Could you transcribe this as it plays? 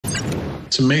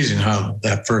It's amazing how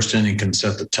that first inning can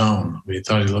set the tone. I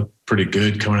thought he looked pretty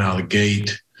good coming out of the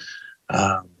gate.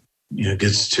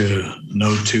 Gets to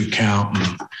no 2 count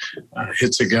and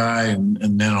hits a guy and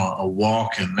then a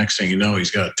walk. And next thing you know, he's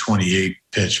got a 28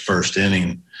 pitch first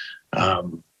inning.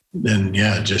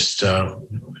 Just had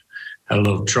a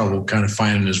little trouble kind of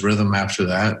finding his rhythm after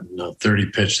that. 30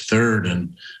 pitch third,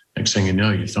 and next thing you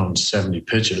know, you're throwing 70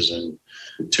 pitches in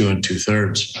 2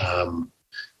 2/3.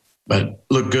 But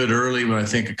looked good early, but I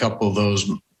think a couple of those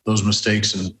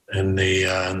mistakes in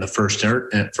the first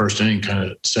inning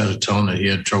kind of set a tone that he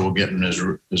had trouble getting his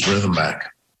rhythm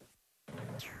back.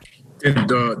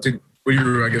 Were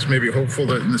you, I guess, maybe hopeful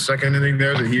that in the second inning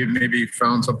there that he had maybe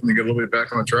found something to get a little bit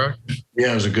back on the track?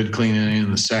 Yeah, it was a good clean inning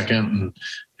in the second,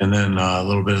 and then a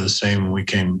little bit of the same when we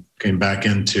came back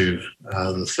into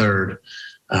the third.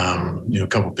 A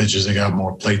couple pitches that got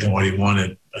more plate than what he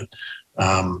wanted, but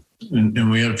and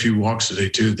we had a few walks today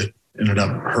too that ended up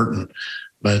hurting.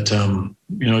 But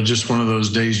just one of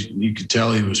those days you could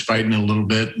tell he was fighting a little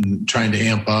bit and trying to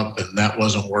amp up, and that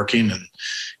wasn't working.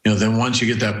 And then once you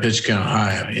get that pitch count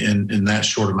high in that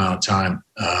short amount of time,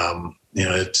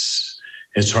 it's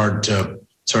hard to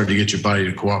get your body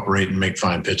to cooperate and make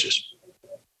fine pitches.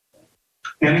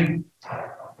 Annie?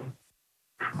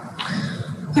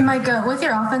 Hey, Mike, with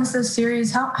your offense this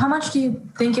series, how much do you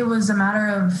think it was a matter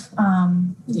of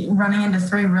running into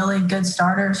 3 really good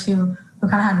starters who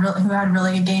had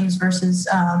really good games versus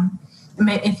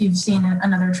if you've seen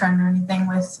another trend or anything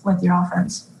with your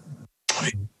offense?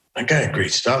 That guy had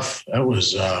great stuff. That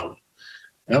was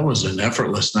an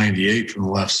effortless 98 from the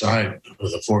left side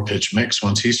with a 4-pitch mix.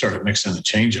 Once he started mixing the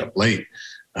changeup late,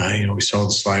 we saw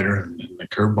the slider and the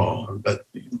curveball. But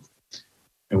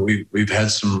we've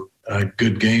had some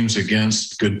good games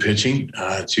against good pitching.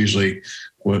 It's usually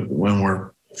when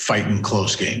we're fighting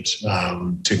close games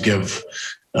to give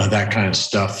that kind of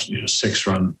stuff.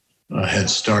 6-run head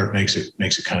start makes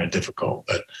it kind of difficult.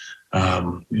 But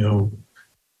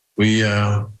we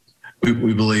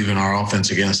believe in our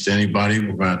offense against anybody.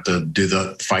 We're going to do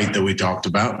the fight that we talked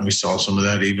about, and we saw some of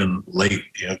that even late.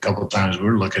 A couple of times we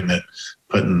were looking at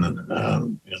putting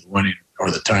the winning or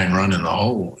the tying run in the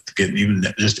hole, even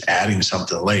just adding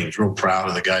something late. He's real proud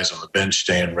of the guys on the bench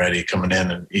staying ready, coming in,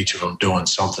 and each of them doing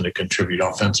something to contribute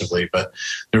offensively. But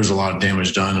there was a lot of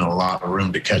damage done and a lot of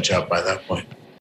room to catch up by that point.